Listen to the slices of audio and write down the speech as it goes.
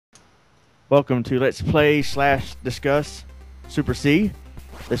Welcome to Let's Play / Discuss Super C.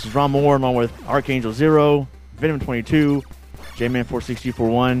 This is Romsmower along with Archangel 0, Venom 22, Jman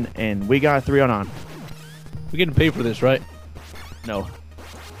 46241, and we got 309. We're getting paid for this, right? No.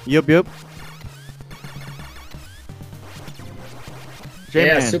 Yup. Jman.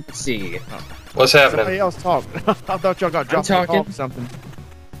 Yeah, Super C. What's happening? Somebody else talk. I thought y'all got dropped off or something.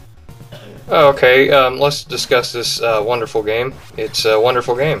 Oh, okay, let's discuss this wonderful game. It's a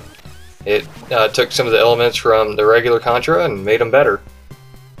wonderful game. It took some of the elements from the regular Contra and made them better.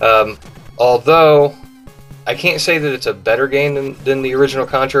 Although, I can't say that it's a better game than the original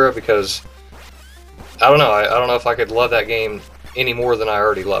Contra because, I don't know, I don't know if I could love that game any more than I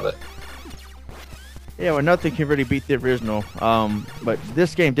already love it. Yeah, well, nothing can really beat the original. But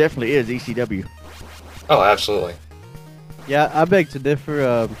this game definitely is ECW. Oh, absolutely. Yeah, I beg to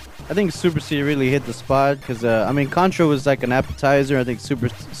differ. I think Super C really hit the spot because I mean Contra was like an appetizer. I think Super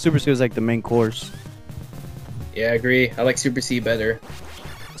C was like the main course. Yeah, I agree. I like Super C better.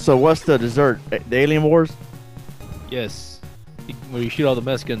 So what's the dessert? The Alien Wars? Yes. Where you shoot all the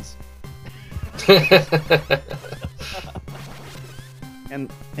Mexicans. And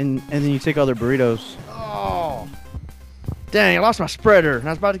then you take all their burritos. Oh, dang! I lost my spreader. And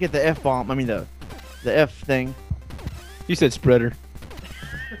I was about to get the F bomb. I mean the F thing. You said spreader.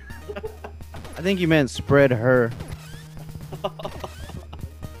 I think you meant spread her.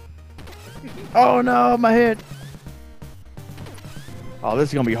 Oh no, my head. Oh, this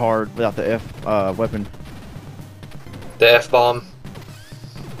is gonna be hard without the F weapon. The F-bomb.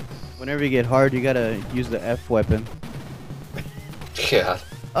 Whenever you get hard, you gotta use the F weapon. Yeah.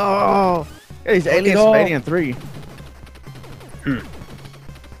 Oh, yeah, these aliens from Alien 3. Oh,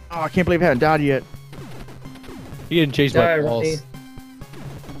 I can't believe I haven't died yet. You're getting chased by balls. Ronnie.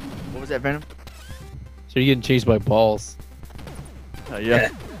 What was that, Venom? So you're getting chased by balls. Yeah.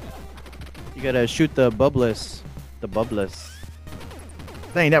 You gotta shoot the bubbless. The bubbless.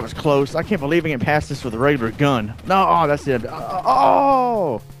 Dang, that was close. I can't believe I can pass this with a regular gun. No, oh, that's it.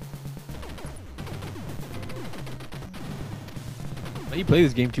 Oh! Why you play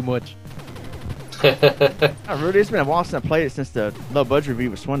this game too much? Really, it's been a while since I played it since the low budget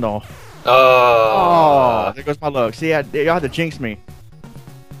review with Swindoll. Oh. Oh, there goes my luck. See, y'all had to jinx me.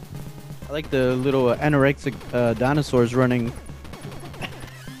 I like the little anorexic dinosaurs running.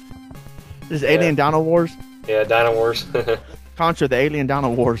 This is Alien Dino Wars. Yeah, Dino Wars. Contra, the Alien Dino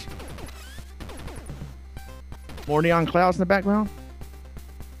Wars. More neon clouds in the background.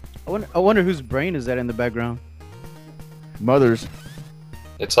 I wonder whose brain is that in the background. Mothers.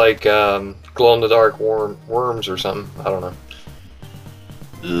 It's like glow-in-the-dark worms or something. I don't know.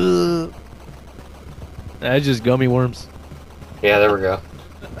 That's just gummy worms. Yeah, there we go.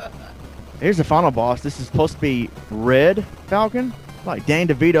 Here's the final boss. This is supposed to be Red Falcon, like Dan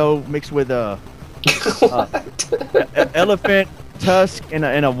DeVito mixed with a elephant tusk and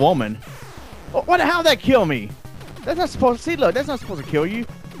a woman. How'd that kill me? That's not supposed to see. Look, that's not supposed to kill you.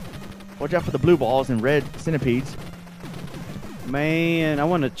 Watch out for the blue balls and red centipedes. Man, I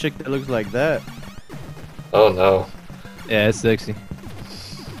want a chick that looks like that. Oh no. Yeah, it's sexy.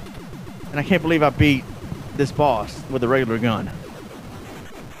 And I can't believe I beat this boss with a regular gun.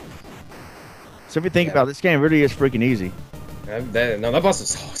 So if you think about it, this game really is freaking easy. That boss is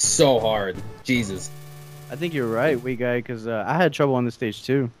so hard. Jesus. I think you're right, wee guy, because I had trouble on this stage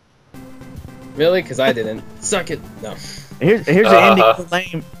too. Really? Because I didn't. Suck it. No. Here's the ending more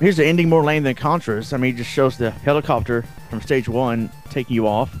lame. Here's the ending more lame than Contra's. I mean, it just shows the helicopter from stage 1 taking you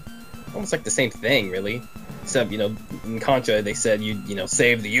off. Almost like the same thing, really. Except, in Contra, they said you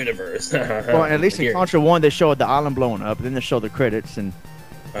save the universe. Well, at least in Contra 1, they showed the island blowing up. Then they show the credits, and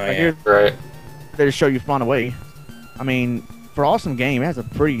yeah. Right. they just show you flying away. I mean, for an awesome game, it has a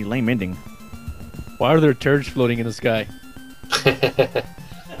pretty lame ending. Why are there turds floating in the sky?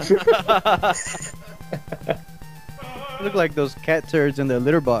 Look like those cat turds in the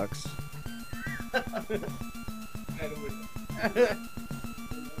litter box. That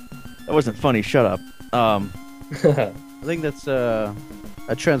wasn't funny. Shut up. I think that's a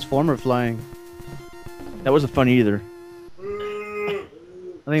transformer flying. That wasn't funny either. I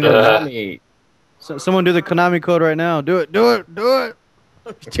think that was someone do the Konami code right now. Do it.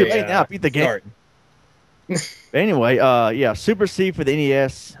 It's too late now. Beat the game. But anyway, yeah, Super C for the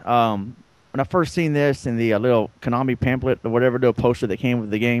NES. When I first seen this in the little Konami pamphlet or whatever little poster that came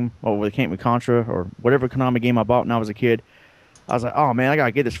with the game, or that came with Contra, or whatever Konami game I bought when I was a kid, I was like, oh man, I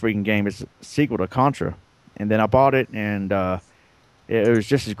gotta get this freaking game. It's a sequel to Contra. And then I bought it, and it was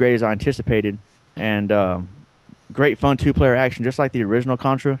just as great as I anticipated. And great fun two-player action, just like the original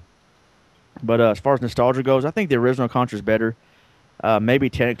Contra. But as far as nostalgia goes, I think the original Contra is better. Maybe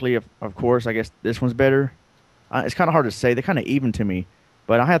technically, of course, I guess this one's better. It's kind of hard to say. They're kind of even to me,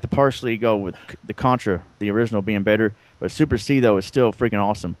 but I have to partially go with the Contra, the original, being better. But Super C though is still freaking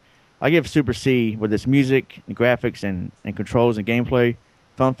awesome. I give Super C with its music, and graphics, and controls and gameplay,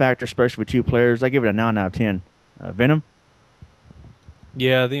 fun factor, especially with 2 players. I give it a 9 out of 10. Venom.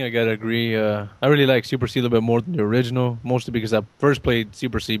 Yeah, I think I gotta agree. I really like Super C a little bit more than the original, mostly because I first played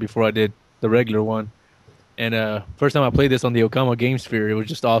Super C before I did the regular one. And first time I played this on the Okama Game Sphere, it was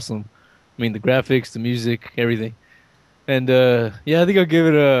just awesome. I mean, the graphics, the music, everything. And yeah, I think I'll give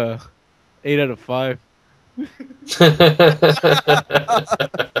it a 8 out of 5.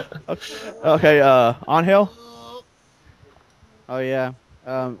 Okay, Angel. Oh yeah.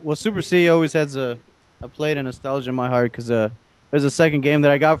 Well, Super C always has a plate of nostalgia in my heart because there's a second game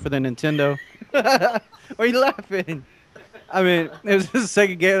that I got for the Nintendo. Why are you laughing? I mean, it was the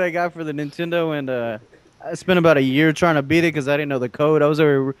second game that I got for the Nintendo, and I spent about a year trying to beat it because I didn't know the code. I was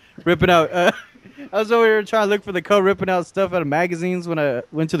over ripping out. I was over here trying to look for the code, ripping out stuff out of magazines when I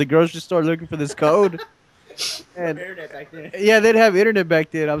went to the grocery store looking for this code. And Internet back then. yeah, they'd have internet back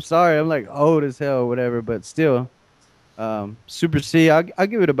then. I'm sorry, I'm like old as hell, whatever. But still, Super C, I'll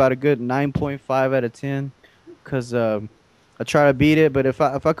give it about a good 9.5 out of 10, because I try to beat it. But if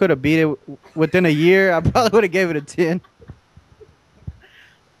I could have beat it within a year, I probably would have gave it a 10.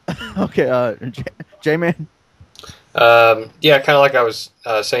 Okay, Jman. Yeah, kind of like I was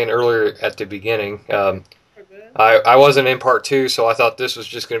saying earlier at the beginning. I wasn't in part 2, so I thought this was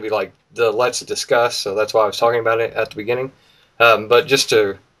just going to be like the let's discuss. So that's why I was talking about it at the beginning. But just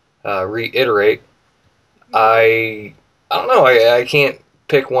to reiterate, I don't know. I can't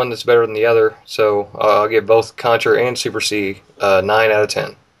pick one that's better than the other. So I'll give both Contra and Super C 9 out of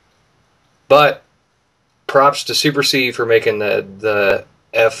 10. But props to Super C for making the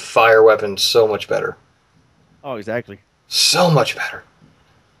F fire weapon so much better. Oh, exactly. So much better.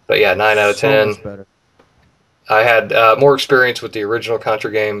 But yeah, 9 out of So 10. much better. I had more experience with the original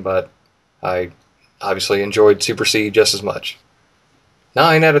Contra game, but I obviously enjoyed Super C just as much.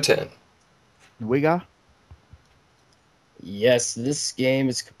 9 out of 10. We got. Yes, this game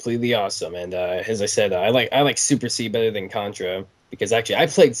is completely awesome, and as I said, I like Super C better than Contra because actually I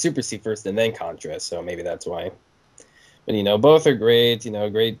played Super C first and then Contra, so maybe that's why. But both are great.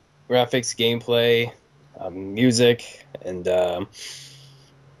 Great graphics, gameplay, music, and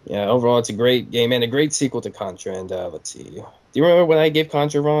yeah, overall it's a great game and a great sequel to Contra. And let's see, do you remember when I gave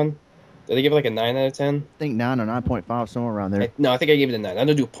Contra, Ron? Did I give it like a 9 out of 10? I think 9 or 9.5, somewhere around there. No, I think I gave it a 9. I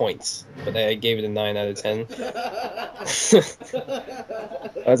don't do points, but I gave it a 9 out of 10. Why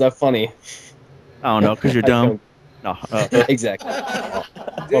is that funny? I don't know, because you're dumb. No. Exactly.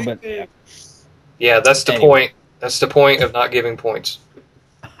 Well, but, yeah. Yeah, that's the Anyway. point. That's the point of not giving points.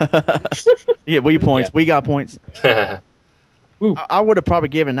 Yeah, we points. Yeah. We got points. Ooh. I would have probably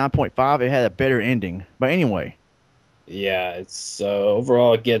given 9.5. It had a better ending. But anyway. Yeah, it's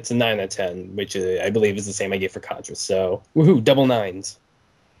overall it gets a 9 out of 10, which I believe is the same I gave for Contra. So, woohoo, double 9s.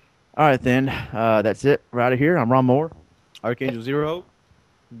 All right, then. That's it. We're out of here. I'm Romsmower. Archangel Zero.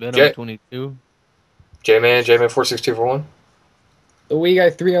 Venom 22. Jman 46241. The Wii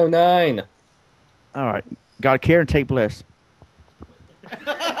Guy 309. All right. God care and take bless. We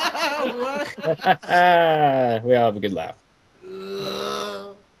all have a good laugh.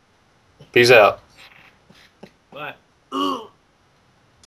 Peace out.